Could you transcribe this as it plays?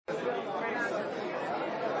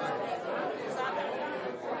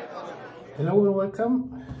Hello and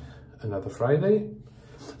welcome. Another Friday.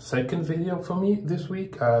 Second video for me this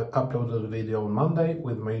week. I uploaded a video on Monday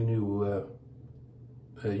with my new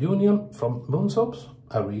union from Moon Soaps.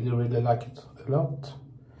 I really like it a lot.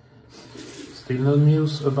 Still no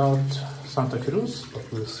news about Santa Cruz, but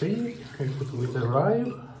we'll see if it will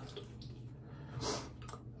arrive.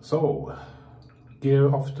 So, gear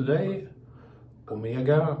of today,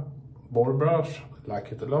 Omega ball brush,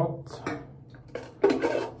 like it a lot.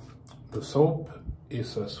 The soap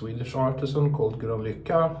is a Swedish artisan called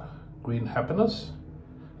Lycka, Green Happiness.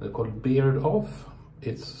 They're called Beard Off.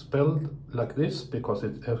 It's spelled like this because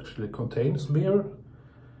it actually contains beer,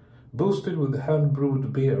 boosted with hand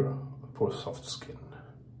brewed beer for soft skin.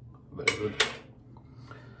 Very good.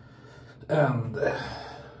 And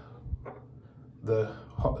the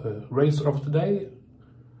razor of today,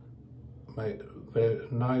 my very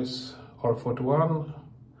nice R41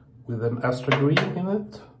 with an Astra Green in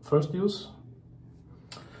it. First use.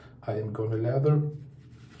 I am gonna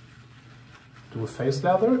do a face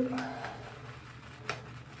lather.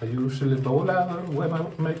 I usually bow lather when I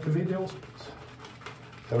make videos,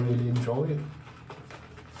 but I really enjoy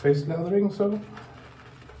face lathering, so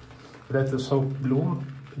let the soap bloom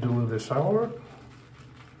during the shower.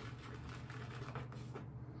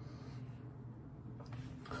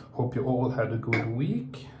 Hope you all had a good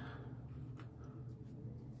week.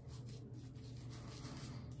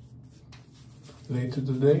 Later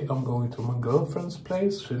today I'm going to my girlfriend's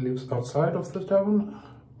place. She lives outside of the town,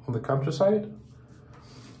 on the countryside.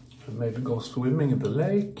 And maybe go swimming in the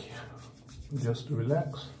lake, just to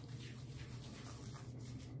relax.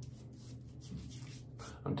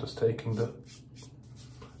 I'm just taking the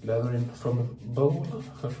leather in from a bowl,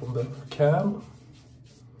 from the can.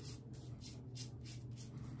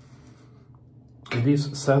 It is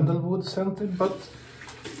sandalwood scented, but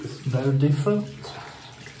it's very different.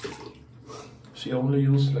 She only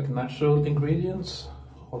uses like natural ingredients.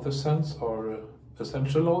 Other scents are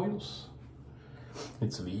essential oils.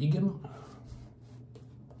 It's vegan.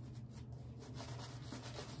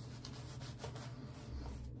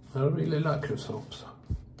 I really like her soaps.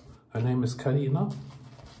 Her name is Karina.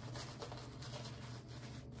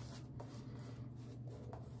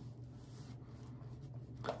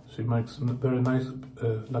 She makes very nice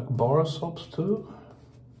like bar soaps too.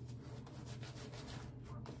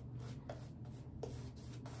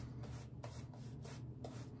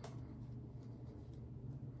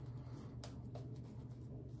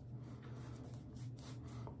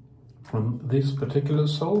 And this particular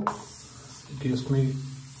soap gives me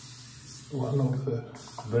one of the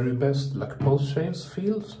very best like post-shave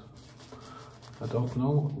feels. I don't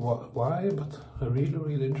know why, but I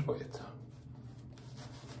really enjoy it.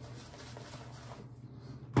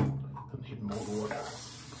 I need more water.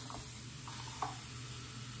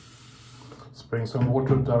 Spraying some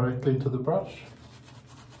water directly into the brush.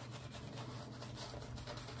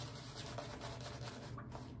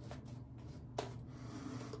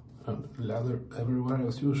 And lather everywhere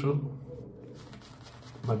as usual.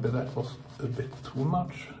 Maybe that was a bit too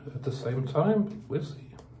much at the same time, we'll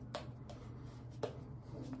see.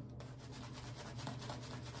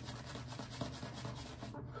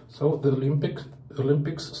 So the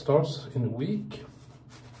Olympics starts in a week.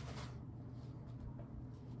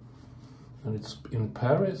 And it's in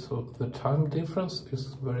Paris, so the time difference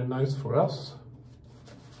is very nice for us.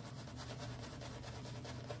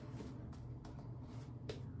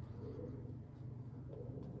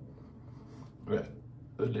 Yeah,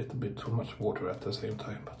 a little bit too much water at the same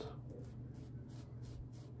time, but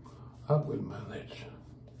I will manage.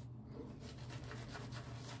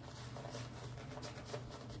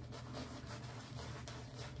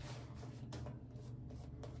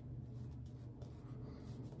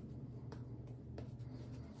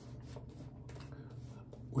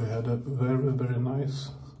 We had a very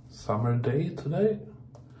nice summer day today.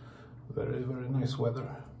 Very nice weather.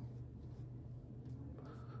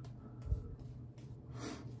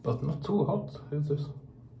 But not too hot. It is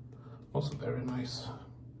also very nice.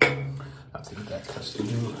 I think that has to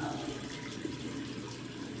do.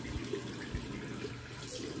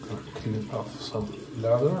 Gonna clean off some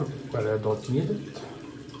leather where I don't need it.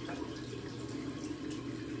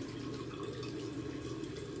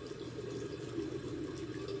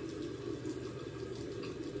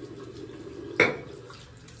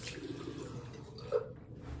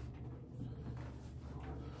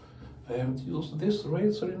 I haven't used this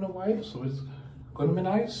razor in a while, so it's gonna be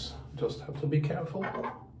nice. Just have to be careful.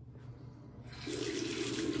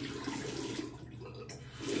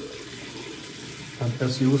 And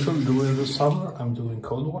as usual, during the summer, I'm doing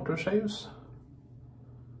cold water shaves.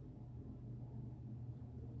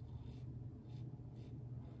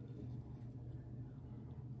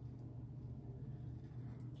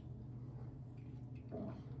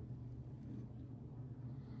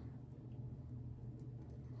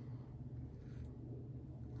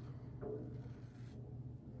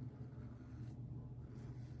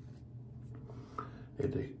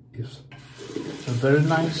 It is a very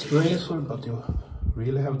nice razor, but you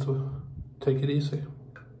really have to take it easy.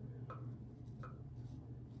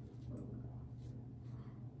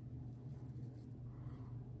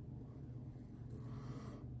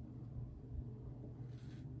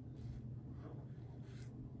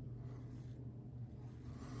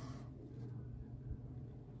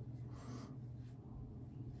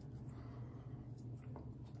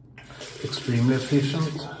 Extremely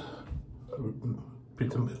efficient,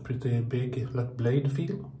 pretty big, like blade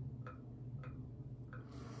feel.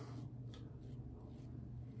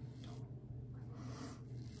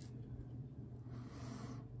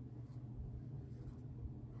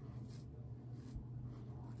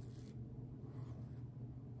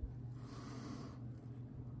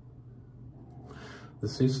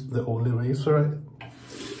 This is the only razor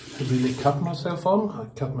I really cut myself on. I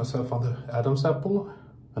cut myself on the Adam's apple.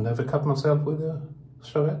 I never cut myself with a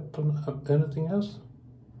charrette or anything else.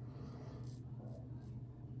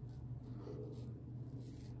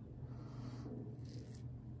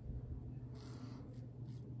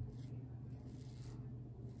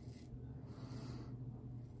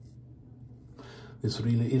 This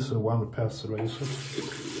really is a one-pass razor,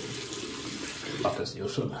 but as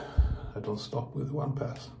usual, I don't stop with one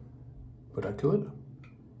pass, but I could.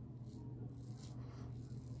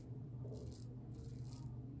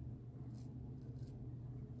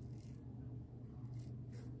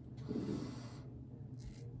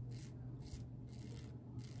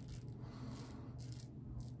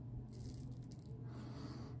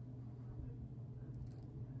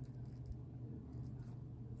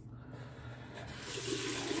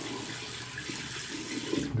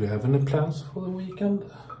 Do you have any plans for the weekend?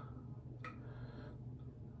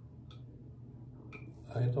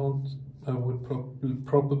 I don't. I would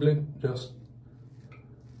probably just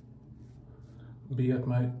be at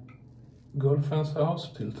my girlfriend's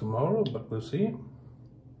house till tomorrow, but we'll see.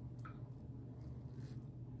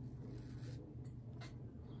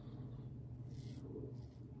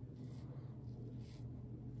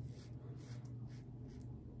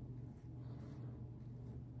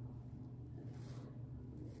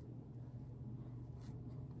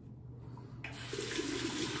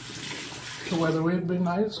 The weather will be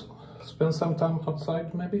nice. Spend some time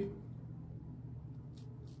outside, maybe.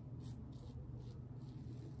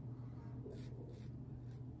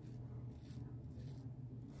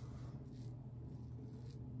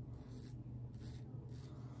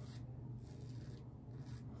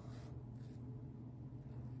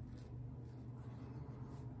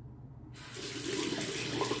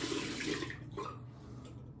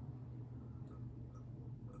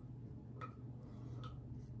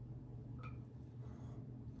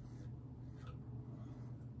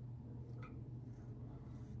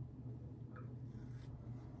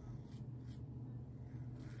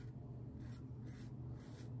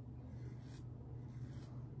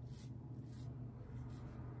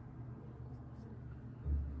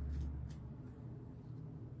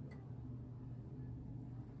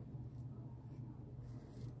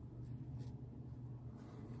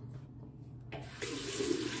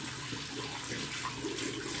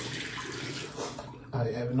 I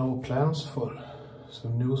have no plans for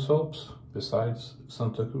some new soaps besides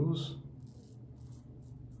Santa Cruz.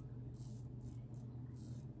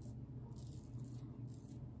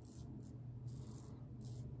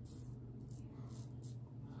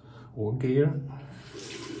 Or gear,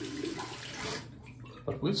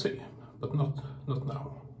 but we'll see, but not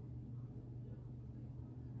now.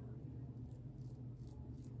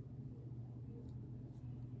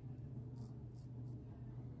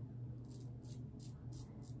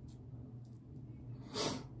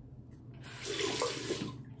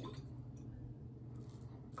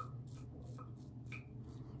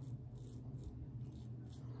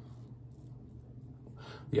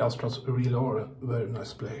 The Astras really are a very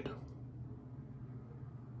nice blade.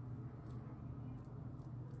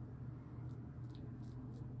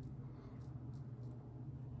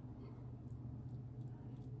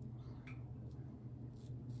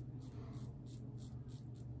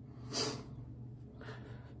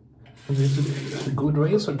 And this is a good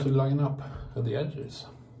razor to line up at the edges.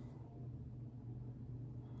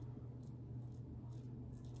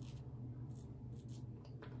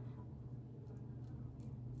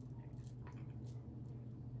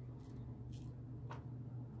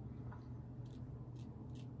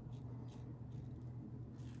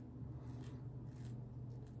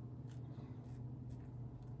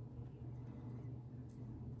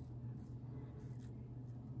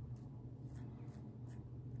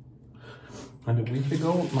 And a week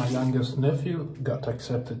ago, my youngest nephew got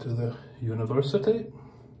accepted to the university.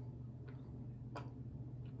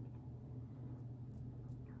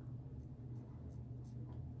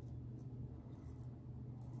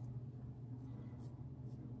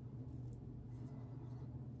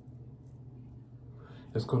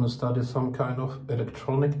 is going to study some kind of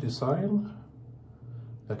electronic design,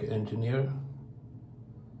 like an engineer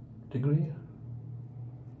degree.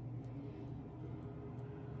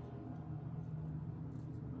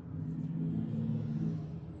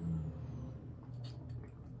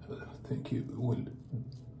 I think he will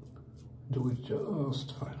do it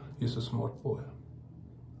just fine. He's a smart boy.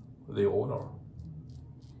 They all are.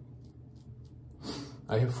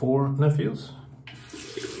 I have 4 nephews,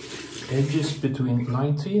 ages between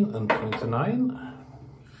 19 and 29.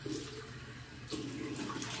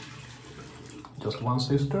 Just one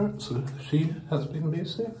sister, so she has been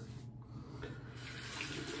busy.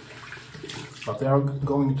 But they are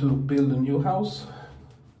going to build a new house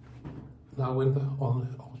now in the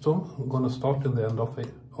autumn. I'm going to start in the end of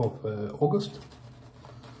August.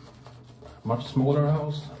 Much smaller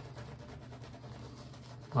house.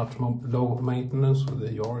 Much more low maintenance with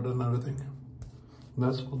the yard and everything.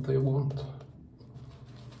 That's what they want.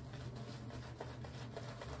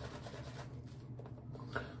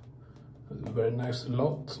 A very nice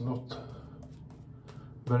lot, not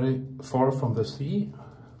very far from the sea,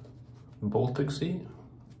 Baltic Sea.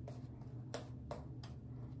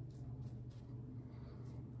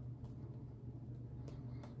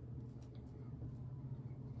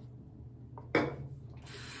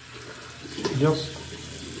 Just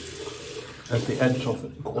at the edge of a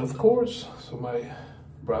golf course, so my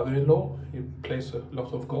brother-in-law, he plays a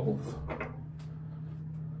lot of golf.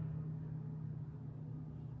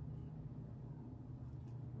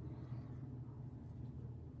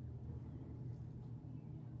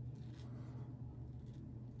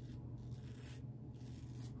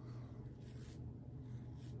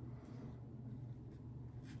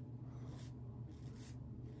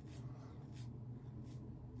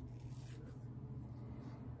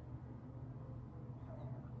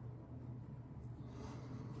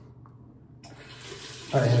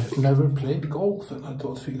 I have never played golf and I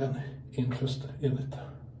don't feel any interest in it.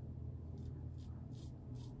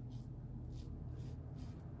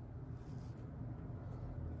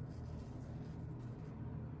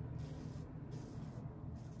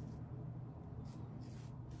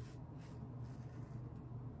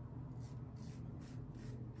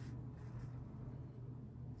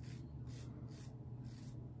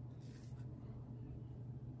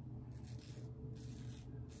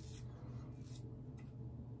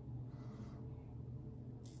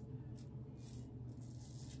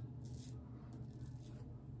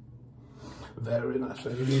 Very nice, I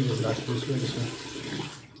really like this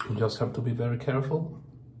razor. You just have to be very careful.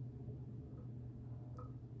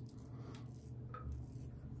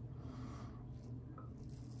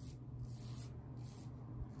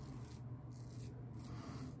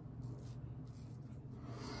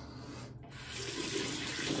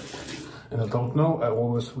 And I don't know, I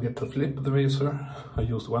always forget to flip the razor. I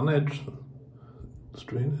use one edge,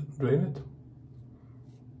 drain it.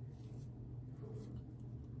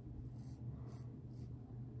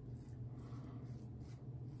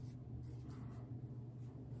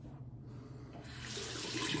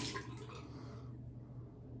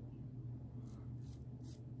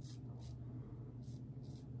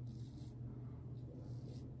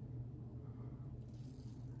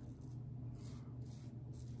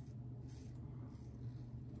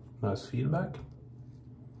 Nice feedback.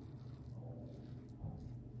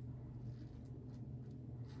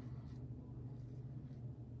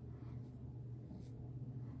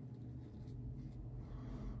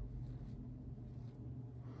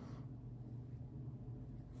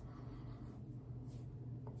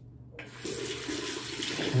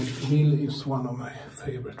 Muhle is one of my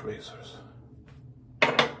favorite razors.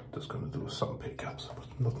 Just gonna do some pickups, but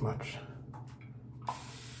not much.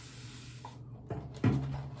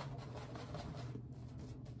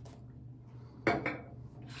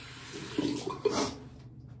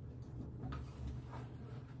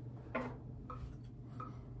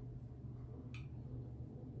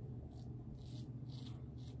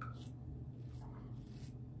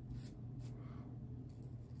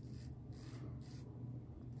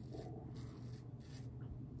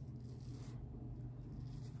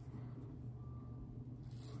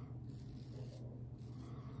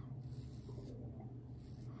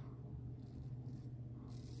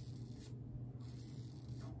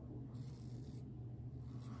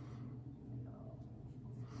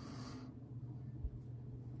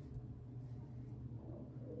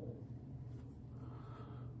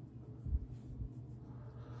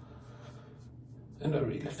 And I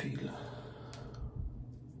really feel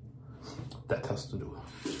that has to do.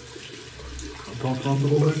 I don't want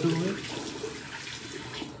to overdo it.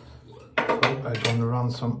 So I'm gonna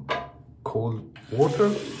run some cold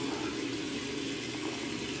water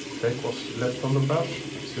check what's left on the back,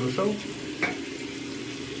 as usual.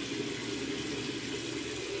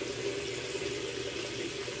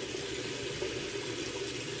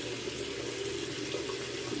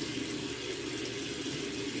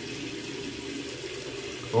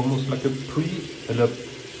 Almost like a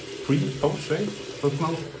pre-post shave, but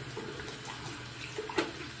now.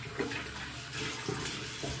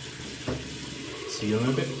 See you in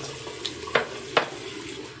a bit.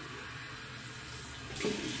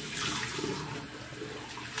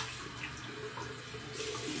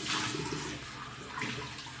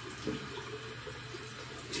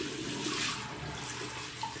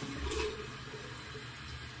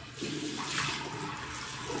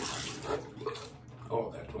 Oh,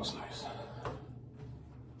 that was nice.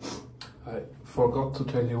 I forgot to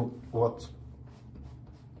tell you what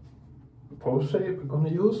post shape we're gonna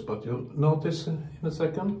use, but you'll notice in a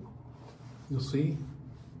second. You'll see.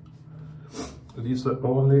 These are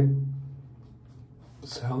only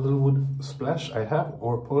sandalwood splash I have,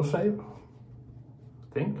 or post shape.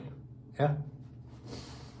 I think, yeah.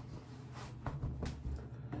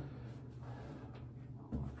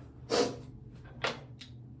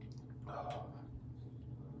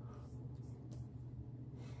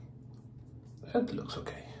 That looks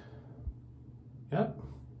okay. Yeah.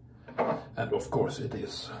 And of course it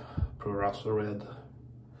is Pro Red.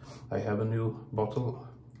 I have a new bottle.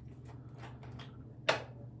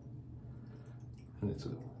 And it's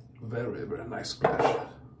a very, very nice splash.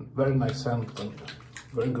 Very nice scent and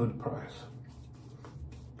very good price.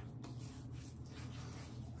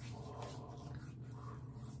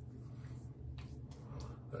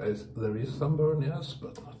 There is some burn, yes,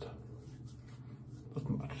 but not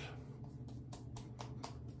much.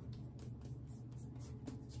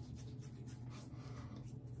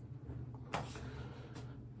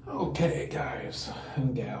 Okay, guys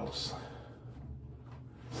and gals,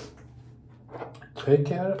 take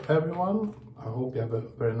care everyone. I hope you have a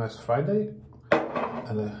very nice Friday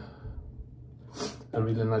and a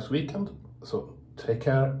really nice weekend. So take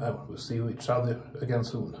care and we'll see each other again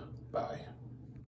soon.